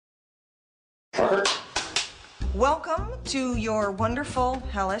Welcome to your wonderful,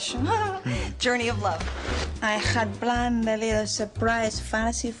 hellish journey of love. I had planned a little surprise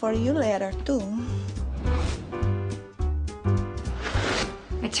fantasy for you later, too.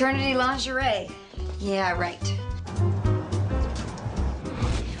 Maternity lingerie. Yeah, right.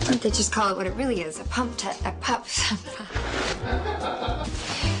 Why don't they just call it what it really is? A pup.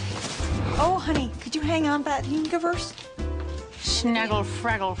 Oh, honey, could you hang on that universe? Snuggle,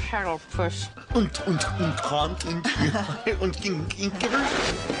 fraggle, shaggle, push. Und kommt und givers.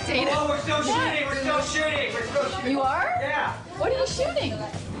 Data. Oh, we're still shooting. We're still shooting. You are? Yeah. What are you shooting?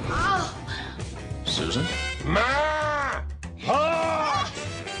 Oh. Susan? Ma! Oh!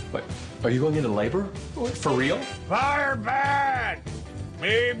 Wait, are you going into labor? For real? Fire bad.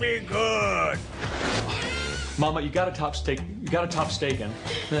 Baby good. Mama, you got a top steak. You got a top steak in.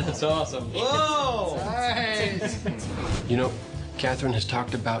 That's awesome. Whoa! Nice. You know, Catherine has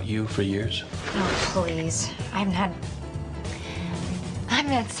talked about you for years. Oh, please. I haven't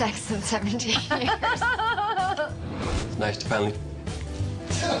had sex in 17 years. It's nice to finally.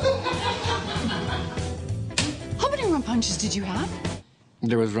 How many rum punches did you have?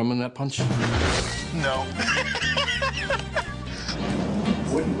 There was rum in that punch? No.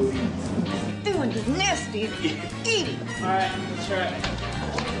 Doing this nasty eating. All right, let's try it.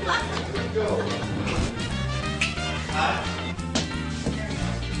 Let's go.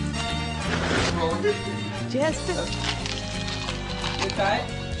 Just You tight?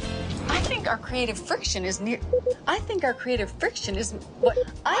 I think our creative friction is near. I think our creative friction is what?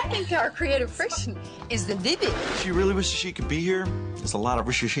 I think our creative friction is the vivid. She really wishes she could be here. There's a lot of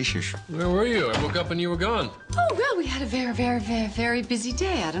wishes. Where were you? I woke up and you were gone. Oh well, we had a very busy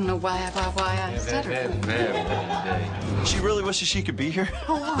day. I don't know why I stuttered. She really wishes she could be here.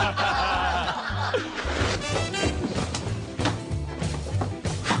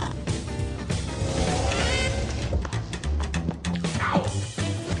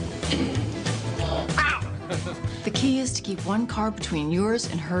 The key is to keep one card between yours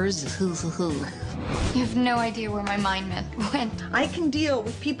and hers is who. You have no idea where my mind went. I can deal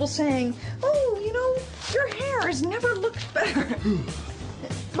with people saying, oh, you know, your hair has never looked better.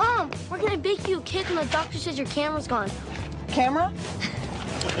 Mom, we're gonna bake you a cake and the doctor says your camera's gone. Camera?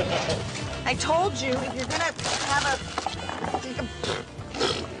 I told you, if you're gonna have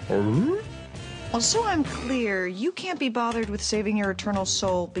Well, so I'm clear, you can't be bothered with saving your eternal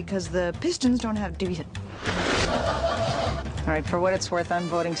soul because the Pistons don't have decent. All right, for what it's worth, I'm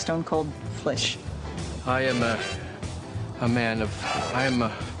voting Stone Cold Flish. I am a man of. I'm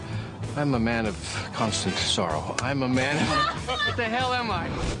a man of constant sorrow. I'm a man of. What the hell am I?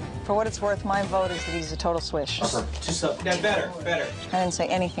 For what it's worth, my vote is that he's a total swish. Just up. Yeah, better. I didn't say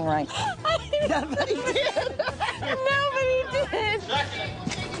anything right. Nobody did.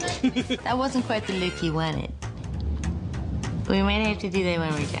 That wasn't quite the look you wanted. But we might have to do that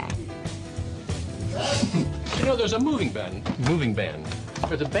when we're done. You know, there's a moving band.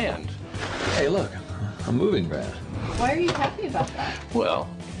 There's a band. Hey, look, a moving band. Why are you happy about that? Well,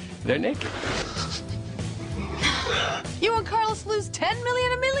 they're naked. You and Carlos lose 10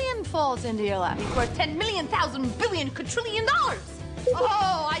 million, a million falls into your lap. He's worth 10 million, thousand, billion, quadrillion dollars.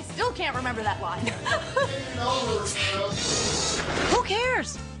 Oh, I still can't remember that line. Who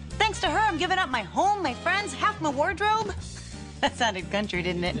cares? Thanks to her, I'm giving up my home, my friends, half my wardrobe. That sounded country,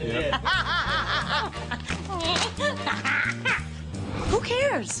 didn't it? Yeah. Who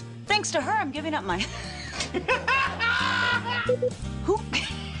cares? Thanks to her, I'm giving up my... Who...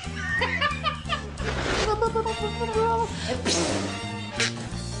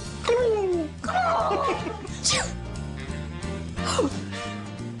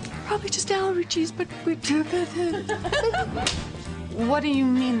 Probably just allergies, but we took it. What do you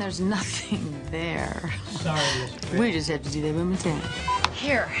mean there's nothing there? Sorry, We just have to do that one more time.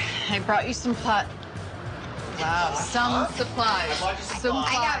 Here, I brought you some pot. Wow. Some supplies. I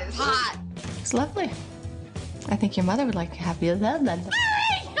got pot. It's lovely. I think your mother would like to have you love that.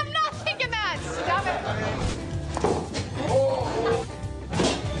 Hey, I'm not thinking that. Stop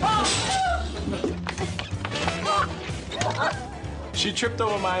it. She tripped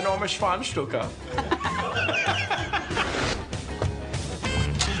over my enormous Schwarmstucker.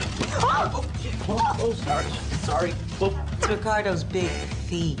 Oh, sorry. It's Ricardo's big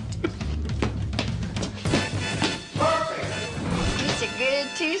feet. It's a good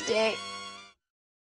Tuesday.